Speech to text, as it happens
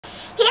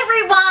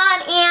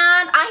everyone,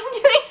 and I'm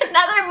doing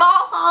another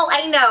mall haul.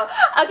 I know.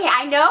 Okay,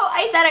 I know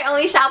I said I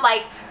only shop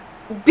like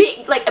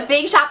a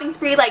big shopping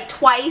spree like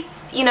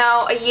twice, you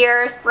know, a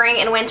year, spring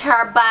and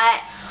winter,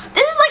 but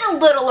this is like a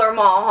littler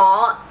mall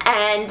haul,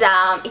 and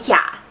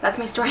yeah, that's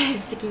my story. I'm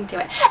sticking to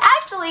it.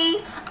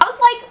 Actually, I was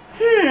like,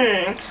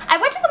 I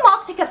went to the mall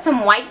to pick up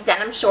some white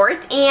denim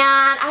shorts,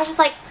 and I was just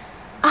like,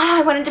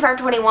 I went into Forever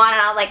 21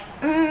 and I was like,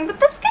 but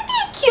this could be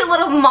a cute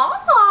little mall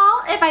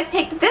haul if I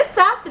picked this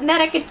up, and then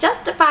I could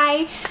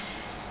justify,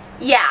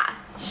 yeah,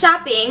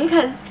 shopping,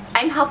 because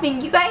I'm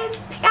helping you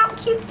guys pick out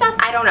cute stuff.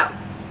 I don't know.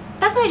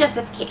 That's my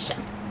justification.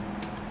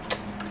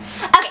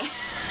 Okay.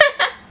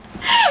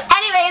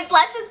 Anyways,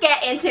 let's just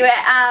get into it.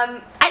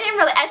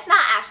 It's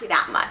not actually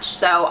that much,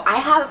 so I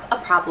have a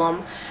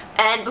problem.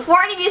 And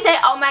before any of you say,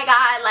 oh my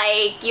god,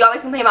 like, you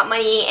always complain about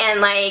money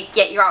and, like,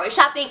 yet you're always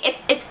shopping,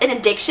 it's an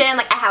addiction.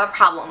 Like, I have a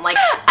problem. Like,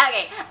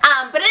 okay,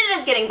 but it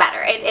is getting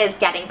better. It is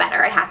getting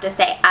better, I have to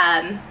say.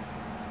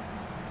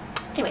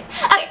 Anyways,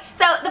 okay,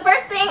 so the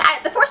first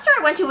store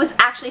I went to was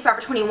actually Forever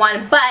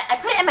 21, but I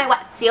put it in my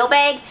wet seal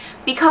bag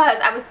because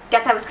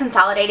I was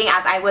consolidating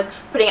as I was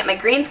putting up my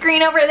green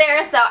screen over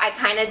there, so I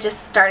kind of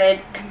just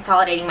started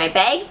consolidating my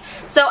bags.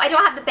 So I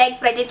don't have the bags,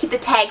 but I did keep the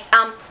tags.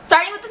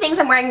 Starting with the things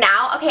I'm wearing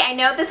now, okay, I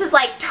know this is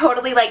like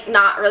totally like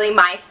not really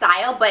my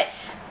style, but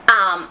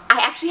I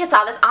actually had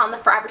saw this on the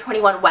Forever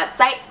 21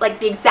 website, like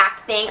the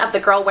exact thing of the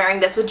girl wearing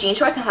this with jean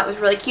shorts. I thought it was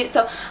really cute,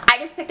 so I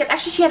just picked up,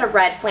 actually she had a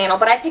red flannel,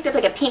 but I picked up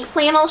like a pink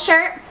flannel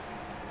shirt.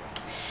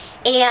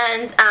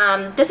 And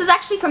this is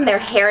actually from their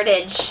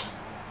Heritage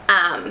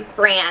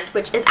brand,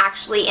 which is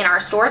actually in our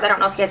stores. I don't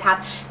know if you guys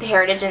have the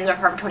Heritage and the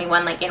Forever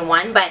 21 like in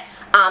one, but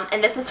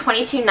and this was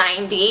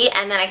 $22.90,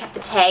 and then I kept the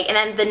tag. And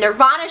then the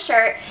Nirvana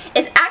shirt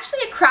is actually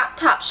a crop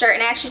top shirt,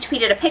 and I actually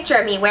tweeted a picture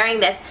of me wearing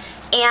this,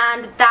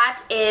 and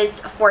that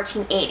is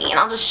 $14.80, and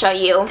I'll just show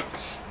you.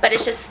 But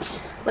it's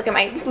just, look at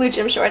my blue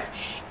gym shorts.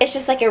 It's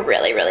just like a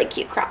really, really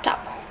cute crop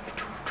top.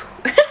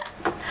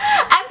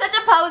 I'm such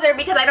a poser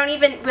because I don't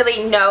even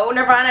really know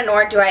Nirvana,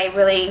 nor do I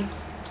really,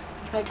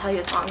 can I tell you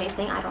a song they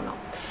sing? I don't know.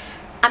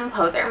 I'm a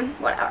poser.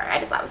 Whatever. I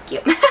just thought it was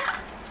cute.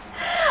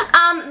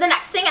 The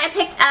next thing I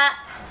picked up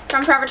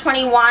from Forever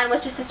 21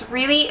 was just this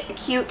really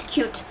cute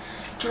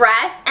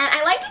dress, and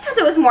I liked it because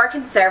it was more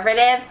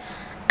conservative,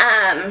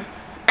 and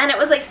it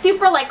was like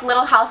super like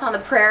Little House on the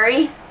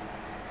Prairie,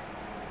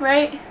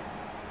 right?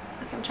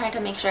 Okay, I'm trying to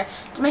make sure.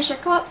 Did my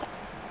shirt go up?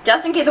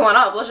 Just in case it went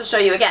up, let's just show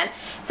you again.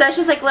 So it's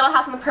just like Little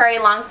House on the Prairie,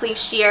 long sleeve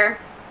sheer,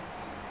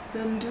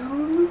 and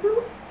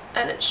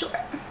it's short.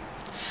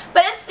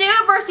 But it's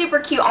super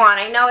cute on.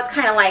 I know it's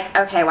kind of like,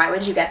 okay, why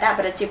would you get that?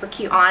 But it's super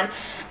cute on.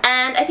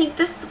 And I think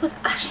this was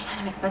actually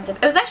kind of expensive.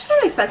 It was actually kind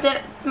of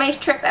expensive, my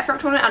trip at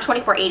Forever 21 on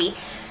 $24.80.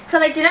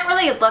 Because I didn't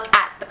really look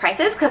at the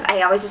prices, because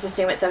I always just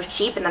assume it's so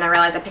cheap, and then I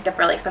realized I picked up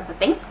really expensive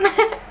things.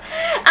 The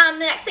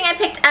next thing I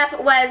picked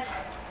up was,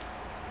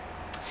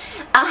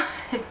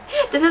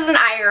 this is an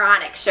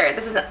ironic shirt.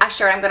 This is a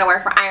shirt I'm going to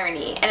wear for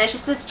irony. And it's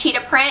just this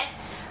cheetah print,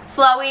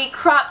 flowy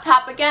crop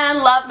top again.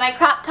 Love my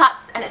crop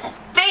tops. And it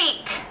says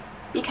fake,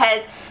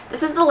 because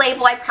this is the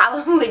label I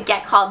probably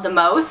get called the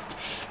most.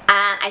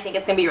 And I think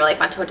it's going to be really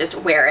fun to just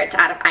wear it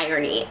out of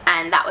irony.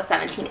 And that was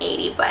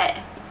 $17.80, but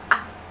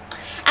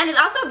and it's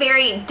also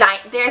very,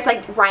 there's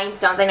like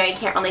rhinestones. I know you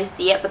can't really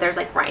see it, but there's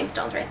like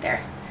rhinestones right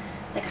there.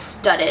 It's like a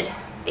studded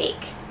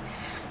fake.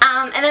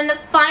 And then the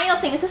final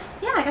thing is this,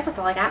 yeah, I guess that's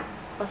all I got.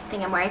 What's the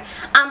thing I'm wearing?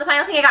 The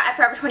final thing I got at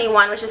Forever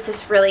 21 was just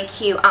this really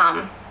cute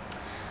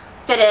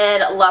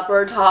fitted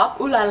leopard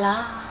top. Ooh la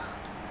la.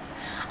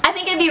 I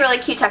think it'd be really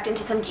cute tucked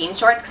into some jean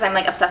shorts, because I'm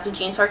like obsessed with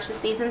jean shorts this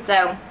season,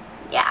 so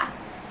yeah.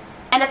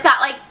 And it's got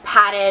like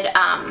padded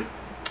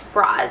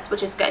bras,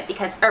 which is good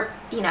because, or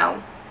you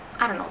know,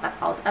 I don't know what that's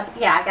called.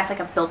 Yeah, I guess like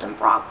a built-in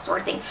bra sort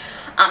of thing.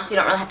 So you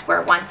don't really have to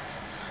wear one.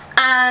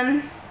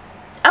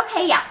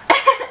 Okay, yeah.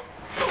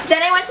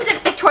 Then I went to the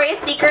Victoria's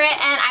Secret,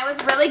 and I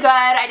was really good.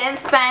 I didn't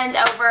spend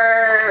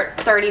over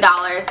 $30.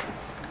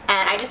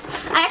 And I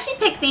actually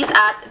picked these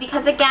up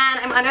because, again,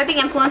 I'm under the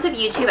influence of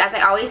YouTube, as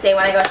I always say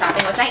when I go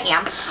shopping, which I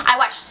am. I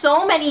watch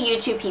so many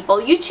YouTube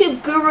people,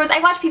 YouTube gurus. I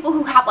watch people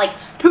who have like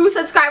 2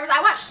 subscribers.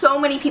 I watch so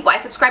many people. I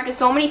subscribe to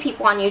so many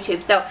people on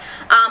YouTube. So,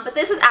 but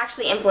this was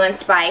actually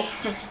influenced by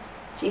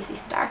GC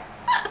Star.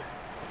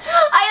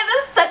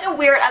 I have such a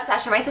weird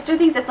obsession. My sister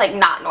thinks it's like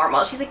not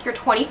normal. She's like, you're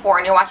 24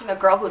 and you're watching a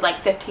girl who's like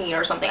 15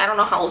 or something. I don't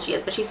know how old she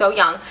is, but she's so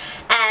young.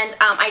 And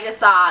I just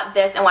saw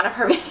this in one of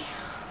her videos.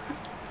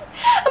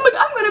 I'm like,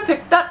 I'm gonna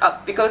pick that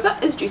up because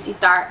that is Juicy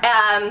Star.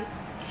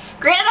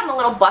 Granted, I'm a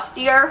little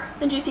bustier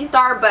than Juicy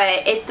Star,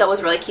 but it still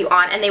was really cute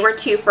on, and they were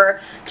 2 for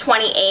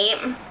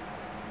 $28.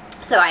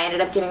 So I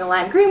ended up getting a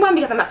lime green one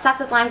because I'm obsessed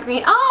with lime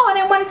green. Oh,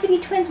 and I wanted to be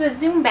twins with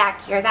Zoom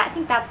back here. I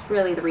think that's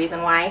really the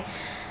reason why.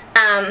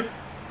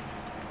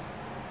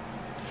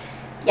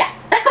 Yeah.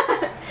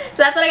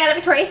 So that's what I got at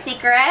Victoria's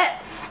Secret.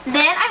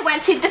 Then I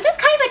went to, this is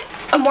kind of like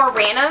a more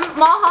random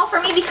mall haul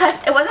for me because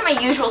it wasn't my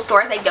usual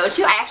stores I go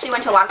to. I actually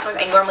went to a lot of stores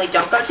I normally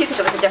don't go to because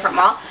it was a different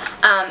mall,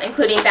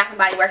 including Bath &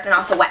 Body Works and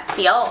also Wet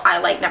Seal. I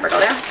like never go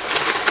there.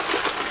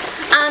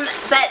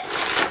 But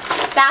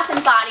Bath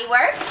and Body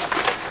Works.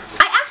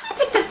 I actually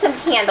picked up some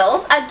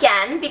candles,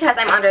 again, because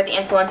I'm under the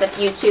influence of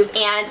YouTube,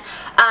 and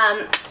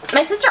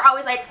my sister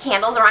always lights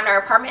candles around our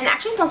apartment, and it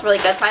actually smells really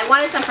good, so I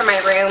wanted some for my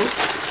room,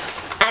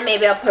 and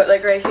maybe I'll put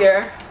like right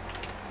here,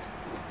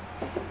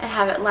 and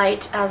have it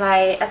light as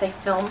I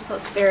film, so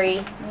it's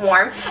very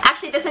warm.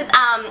 Actually, this is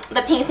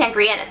the pink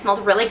sangria, and it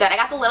smelled really good. I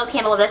got the little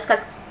candle of this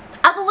because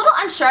I was a little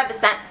unsure of the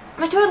scent.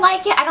 Do I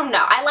like it? I don't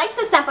know. I liked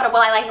the scent, but will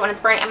I like it when it's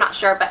burning? I'm not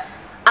sure, but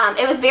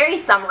it was very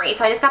summery,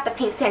 so I just got the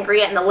pink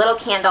sangria and the little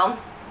candle.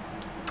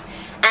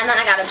 And then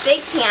I got a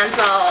big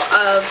candle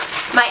of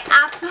my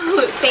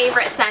absolute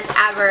favorite scent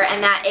ever,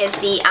 and that is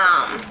the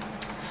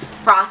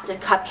frosted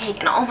cupcake.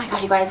 And oh my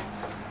god, you guys.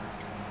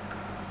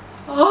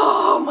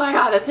 Oh my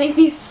god, this makes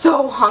me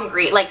so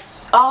hungry. Like,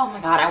 oh my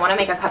god, I want to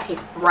make a cupcake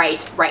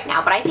right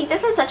now. But I think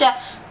this is such a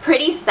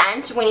pretty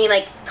scent when you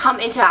like come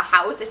into a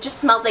house. It just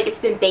smells like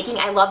it's been baking.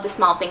 I love the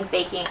smell of things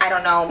baking. I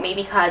don't know,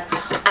 maybe because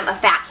I'm a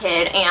fat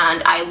kid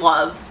and I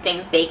love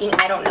things baking.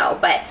 I don't know,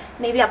 but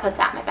maybe I'll put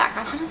that in my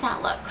background. How does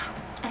that look?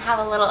 And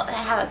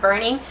have it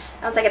burning.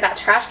 Once I get that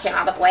trash can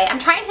out of the way. I'm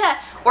trying to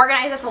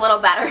organize this a little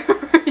better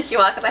for you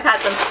all, because I've had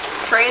some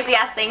crazy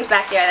ass things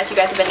back there that you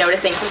guys have been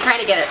noticing, so I'm trying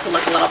to get it to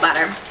look a little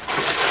better.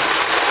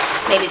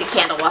 Maybe the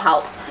candle will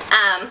help.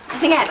 I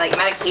think I had like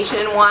medication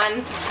in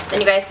one,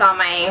 then you guys saw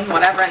my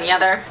whatever in the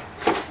other,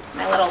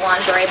 my little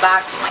lingerie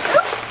box. I'm like,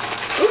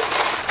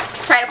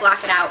 oops, try to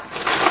block it out.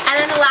 And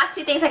then the last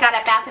two things I got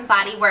at Bath and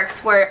Body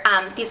Works were,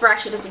 these were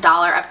actually just $1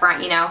 up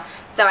front, you know,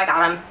 so I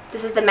got them.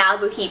 This is the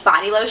Malibu Heat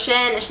Body Lotion,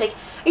 and she's like,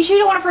 are you sure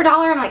you don't want it for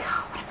 $1? I'm like,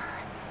 oh, whatever,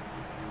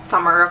 it's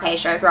summer, okay,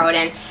 sure, throw it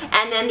in.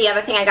 And then the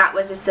other thing I got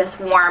was just this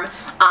warm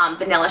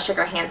vanilla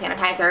sugar hand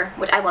sanitizer,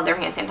 which I love their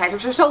hand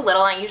sanitizers. They're so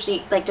little, and I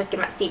usually like just get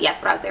them at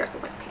CVS, but I was there, so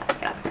I was like, okay, I'll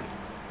pick it up.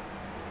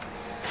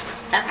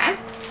 Okay.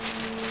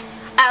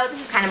 Oh,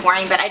 this is kind of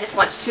boring, but I just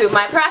went to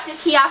my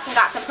Proactiv kiosk and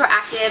got some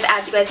Proactiv.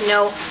 As you guys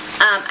know,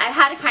 I've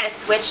had to kind of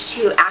switch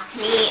to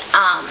acne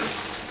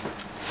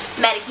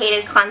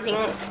medicated cleansing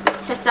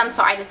system,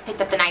 so I just picked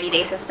up the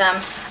 90-day system.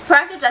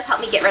 Proactiv does help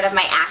me get rid of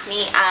my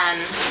acne,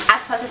 as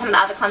opposed to some of the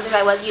other cleansers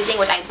I was using,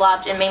 which I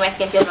loved and made my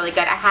skin feel really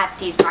good. I had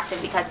to use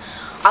Proactiv because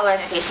otherwise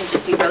my face would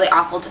just be really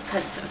awful just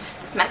because of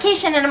this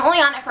medication, and I'm only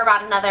on it for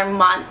about another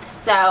month,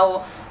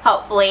 so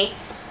hopefully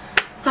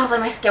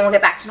my skin will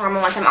get back to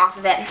normal once I'm off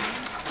of it.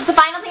 The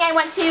final thing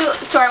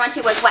store I went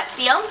to was Wet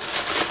Seal.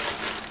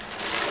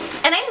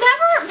 And I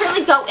never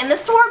really go in the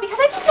store because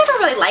I just never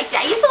really liked it.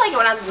 I used to like it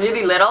when I was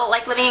really little,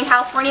 like living in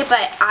California,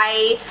 but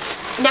I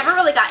never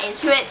really got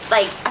into it.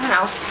 Like, I don't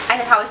know, I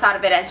just always thought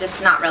of it as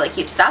just not really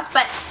cute stuff.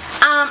 But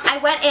I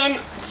went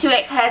into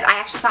it because I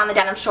actually found the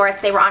denim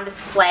shorts. They were on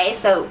display,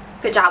 so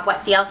good job,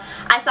 Wet Seal.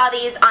 I saw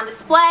these on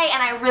display,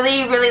 and I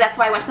really, that's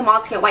why I went to the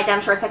malls to get white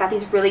denim shorts. I got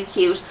these really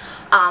cute,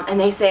 and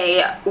they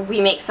say,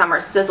 we make summer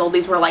sizzle.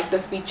 These were like the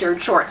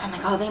featured shorts. I'm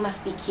like, oh, they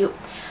must be cute.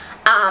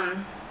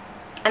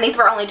 And these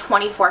were only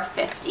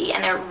 $24.50,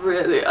 and they're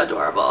really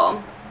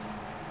adorable.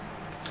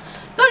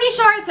 Booty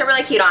shorts are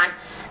really cute on.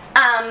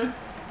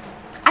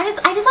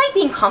 I just like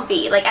being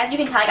comfy. Like, as you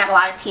can tell, I got a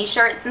lot of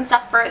t-shirts and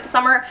stuff for the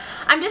summer.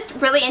 I'm just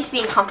really into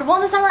being comfortable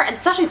in the summer, and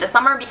especially this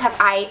summer because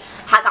I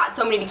had got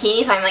so many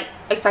bikinis, so I'm like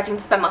expecting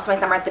to spend most of my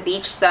summer at the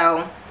beach,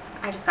 so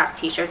I just got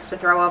t-shirts to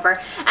throw over.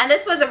 And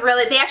this was a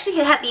really, they actually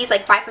had these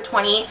like 5 for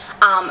 $20.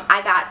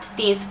 I got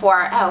these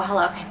for, oh,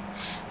 hello, okay.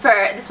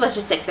 This was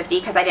just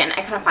 $6.50 because I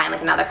couldn't find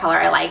like another color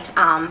I liked,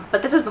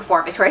 but this was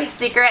before Victoria's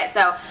Secret,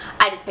 so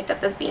I just picked up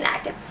this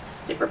v-neck. It's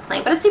super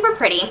plain, but it's super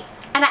pretty,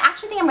 and I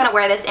actually think I'm going to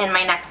wear this in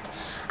my next,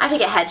 I have to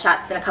get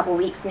headshots in a couple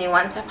weeks, new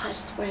ones, so I'll probably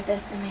just wear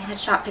this in my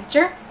headshot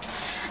picture.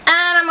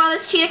 And I'm on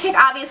this cheetah kick,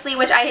 obviously,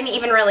 which I didn't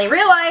even really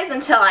realize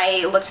until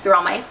I looked through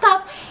all my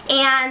stuff,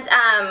 and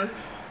I'm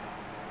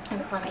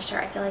going to pull on my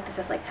shirt. I feel like this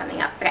is like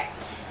coming up. Okay.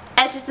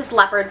 It's just this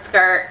leopard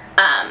skirt.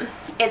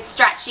 It's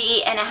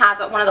stretchy, and it has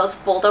one of those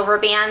fold over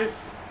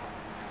bands.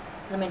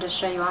 Let me just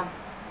show you all.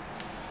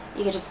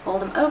 You can just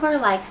fold them over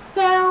like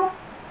so.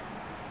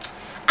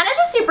 And it's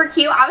just super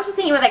cute. I was just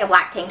thinking with like a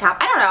black tank top.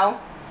 I don't know.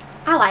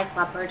 I like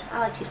leopard. I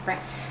like cheetah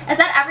print. Is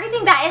that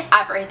everything? That is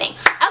everything.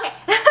 Okay.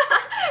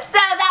 So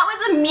that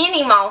was a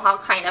mini mall haul,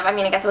 kind of. I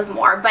mean, I guess it was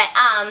more, but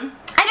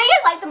I know you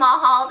guys like the mall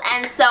hauls,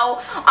 and so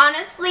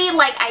honestly,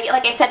 like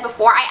I said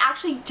before, I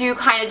actually do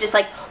kind of just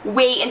like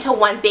wait until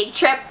one big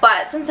trip,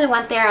 but since I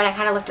went there and I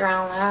kind of looked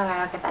around, I'm like, okay,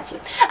 I'll get that too.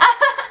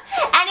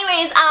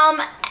 Anyways,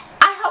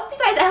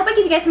 I hope I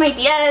give you guys some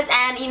ideas,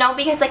 and you know,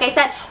 because like I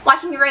said,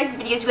 watching your guys'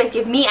 videos, you guys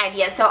give me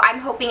ideas, so I'm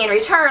hoping in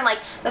return, like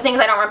the things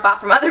I don't rip off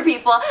from other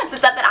people, the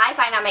stuff that I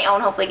find on my own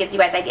hopefully gives you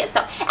guys ideas.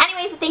 So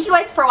anyways, thank you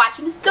guys for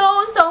watching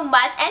so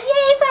much, and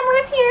yay,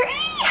 summer's here.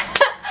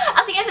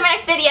 I'll see you guys in my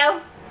next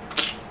video.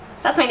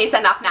 That's my new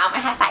send off now, my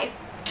high five.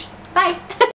 Bye.